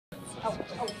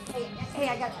Hey,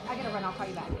 I gotta run. I'll call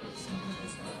you back.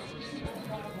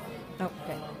 Oh,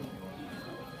 okay.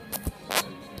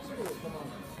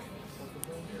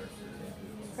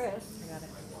 Chris, I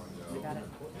got it.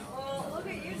 Well, look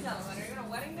at you, gentlemen. Are you in a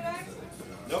wedding today?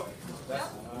 Nope.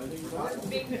 Nope.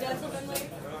 Being gentlemanly.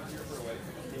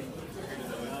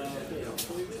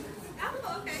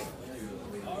 Oh, okay.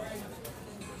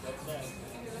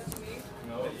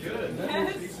 No, good.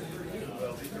 Yes.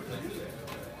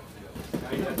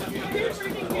 Are you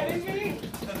freaking kidding me?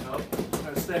 Nope. No,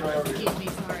 stand right over here. Excuse me,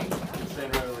 sorry. Stand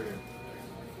right over here.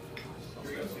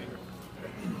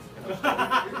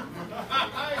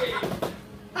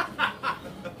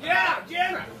 Yeah,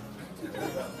 Jenna!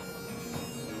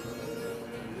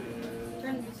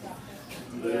 Turn this off.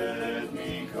 Let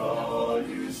me call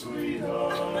you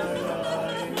sweetheart,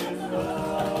 I'm in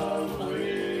love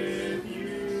with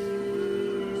you.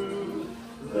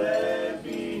 Let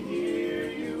me hear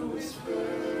you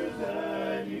whisper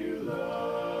that you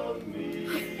love me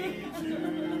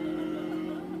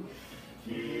too.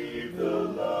 Keep the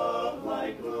love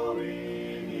light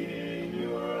glowing in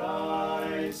your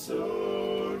eyes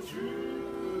so true.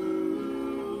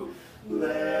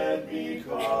 Let me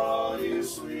call you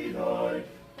sweetheart,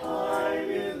 I'm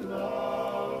in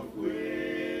love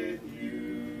with you.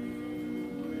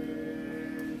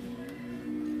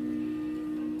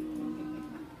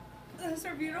 Those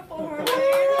are beautiful words.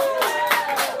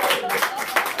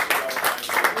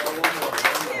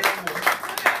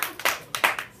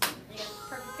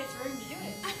 Perfect pitch room to do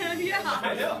it. Yeah. I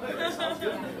know. That sounds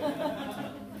good.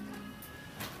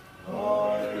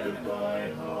 Heart of my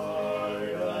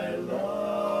heart, I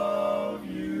love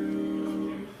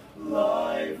you.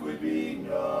 Life would be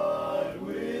naught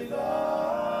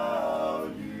without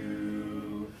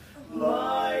you.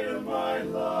 Light of my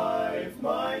life,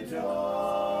 my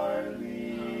darling,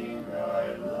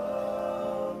 I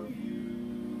love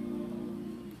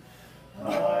you.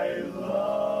 I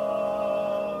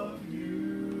love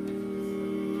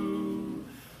you.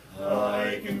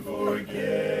 I can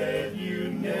forget you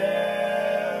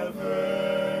never.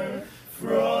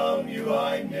 From you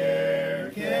I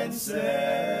ne'er can sever.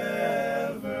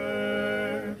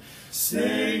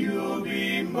 Say you'll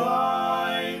be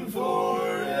mine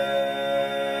forever.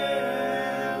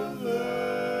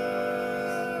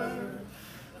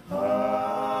 I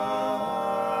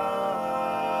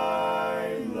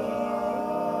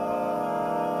love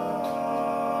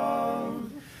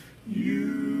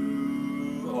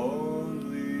you,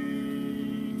 only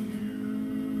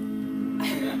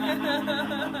you.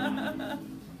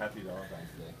 Happy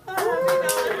Valentine's Day.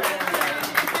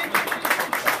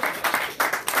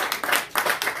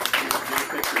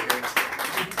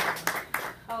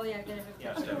 Oh, yeah, get it.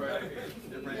 Yeah, step right here.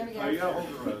 There we go. Oh, you gotta hold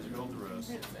the rose. You hold the rose.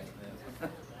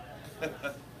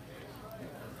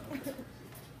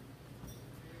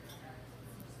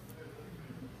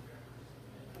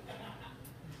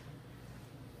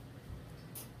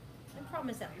 The problem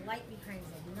is that light behind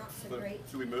is not so great.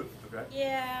 Should we move? Okay.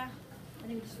 Yeah. I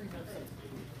think we just remove it.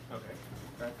 Okay.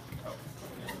 Okay. Oh.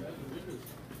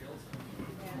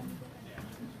 Yeah.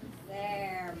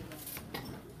 There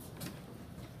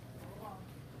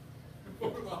we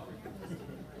go.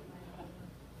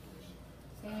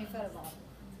 Take any photos off.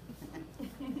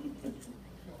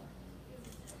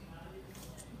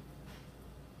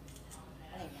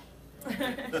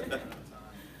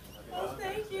 Well,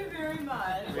 thank you very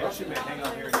much. We actually may hang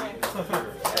out here and eat this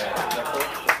computer.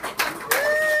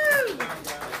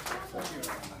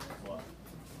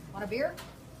 Want a beer?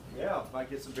 Yeah, might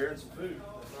get some beer and some food.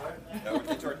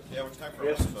 That's all right. It's time for We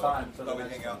have us, some so time. thought we'd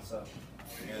hang out. So.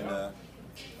 And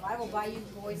I will buy you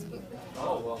boys a beer.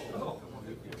 Oh, well. oh,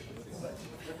 okay.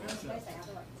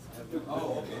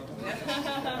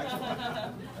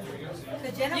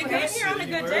 You came here on a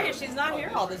good day. She's not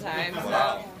here all the time. So.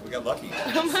 Wow, we got lucky.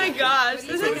 Oh my gosh,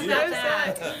 this is so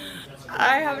sad.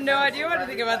 I have no idea what to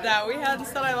think about that. We hadn't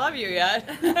said I love you yet.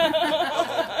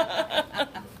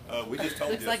 We just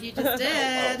told Looks you. like you just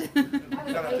did. You don't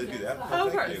have to do that. Oh,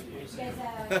 of Thank course. you. You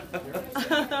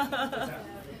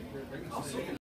guys,